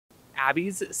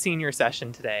Abby's senior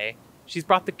session today. She's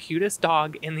brought the cutest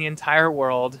dog in the entire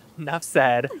world. Enough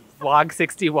said. Vlog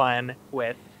 61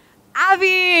 with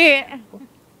Abby!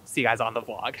 See you guys on the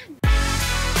vlog.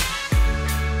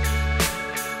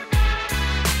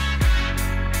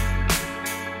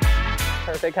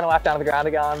 Perfect. Kind of laughed down to the ground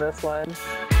again on this one.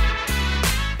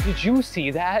 Did you see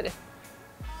that?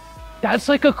 That's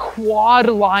like a quad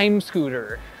Lime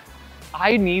scooter.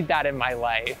 I need that in my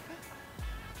life.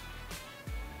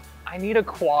 I need a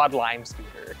quad Lime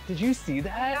scooter. Did you see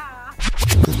that? Yeah.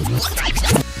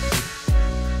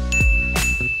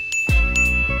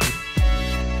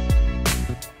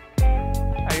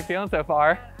 How are you feeling so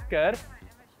far? Good?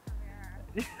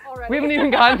 Already? We haven't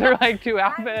even gotten through like 2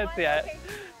 outfits yet.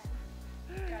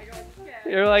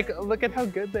 You're like, look at how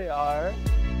good they are.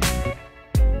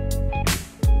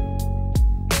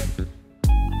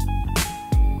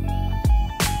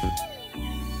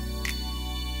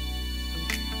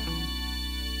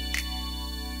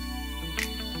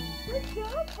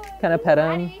 Kind of pet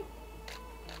him.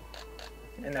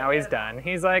 And now he's done.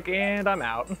 He's like, and I'm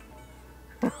out.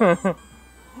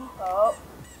 Oh.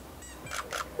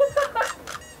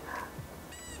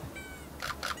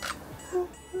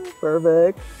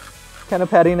 Perfect. Kind of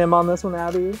petting him on this one,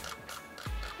 Abby.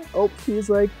 Oh, he's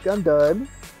like, I'm done.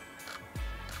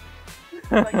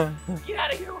 Like, get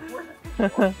out of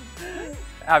here.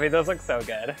 Abby, those look so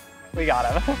good. We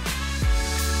got him.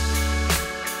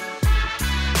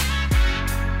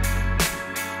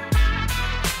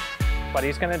 But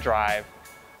he's gonna drive.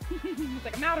 He's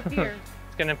like, I'm out of here.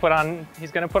 He's gonna put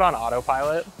on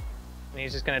autopilot, and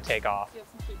he's just gonna take off. Do you have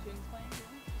some sweet tunes playing?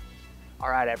 All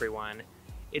right, everyone.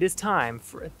 It is time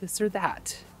for a This or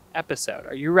That episode.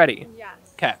 Are you ready?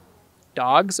 Yes. Okay.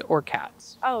 Dogs or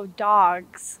cats? Oh,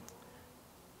 dogs.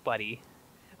 Buddy.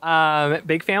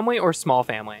 Big family or small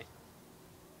family?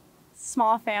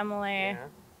 Small family. Yeah.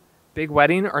 Big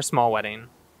wedding or small wedding?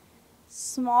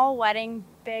 Small wedding,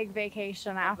 big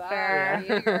vacation after.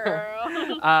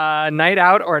 Night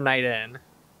out or night in?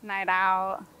 Night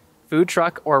out. Food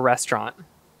truck or restaurant?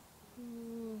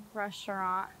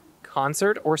 Restaurant.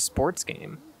 Concert or sports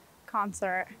game?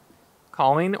 Concert.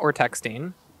 Calling or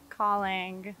texting?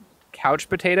 Calling. Couch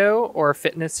potato or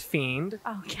fitness fiend?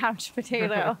 Oh, couch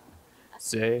potato.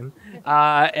 Same.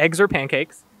 Eggs or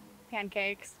pancakes?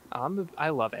 Pancakes. I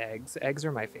love eggs. Eggs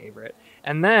are my favorite.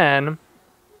 And then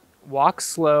walk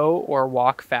slow or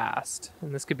walk fast.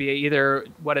 And this could be either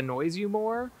what annoys you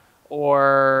more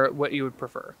or what you would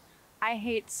prefer. I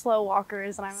hate slow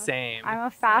walkers, and I'm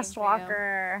a fast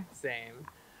walker. Same.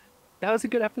 That was a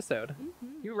good episode.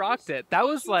 You rocked it. That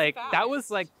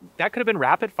could have been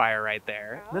rapid fire right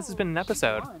there. This has been an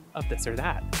episode of This or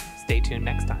That. Stay tuned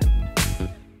next time.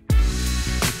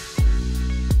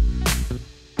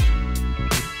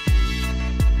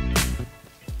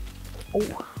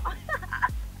 Oh.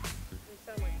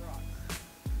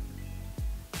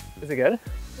 Is it good?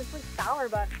 It's like sour,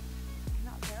 but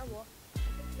not terrible.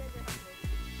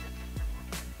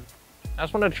 I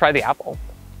just wanted to try the apple.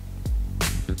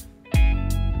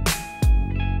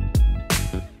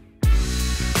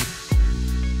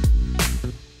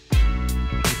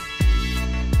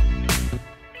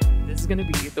 This is going to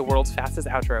be the world's fastest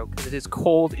outro because it is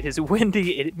cold, it is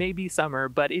windy, it may be summer,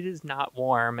 but it is not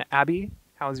warm. Abby,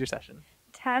 how was your session?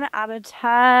 10 out of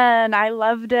 10. I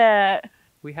loved it.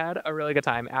 We had a really good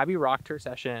time. Abby rocked her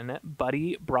session.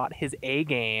 Buddy brought his A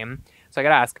game. So I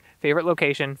gotta ask, favorite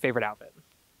location, favorite outfit?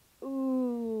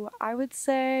 Ooh, I would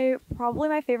say probably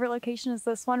my favorite location is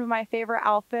this one, but my favorite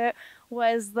outfit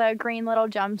was the green little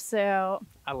jumpsuit.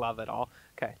 I love it all.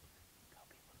 Okay. Tell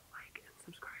people to like and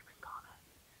subscribe and comment.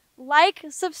 Like,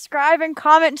 subscribe, and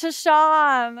comment to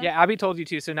Sean. Yeah, Abby told you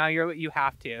to, so now you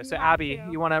have to. So Abby,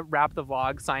 you want to wrap the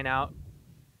vlog, sign out,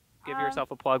 give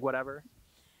yourself a plug, whatever?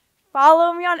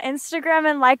 Follow me on Instagram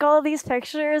and like all of these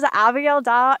pictures,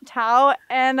 Abigail.Tao,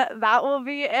 and that will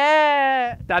be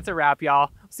it. That's a wrap, y'all.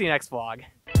 See you next vlog.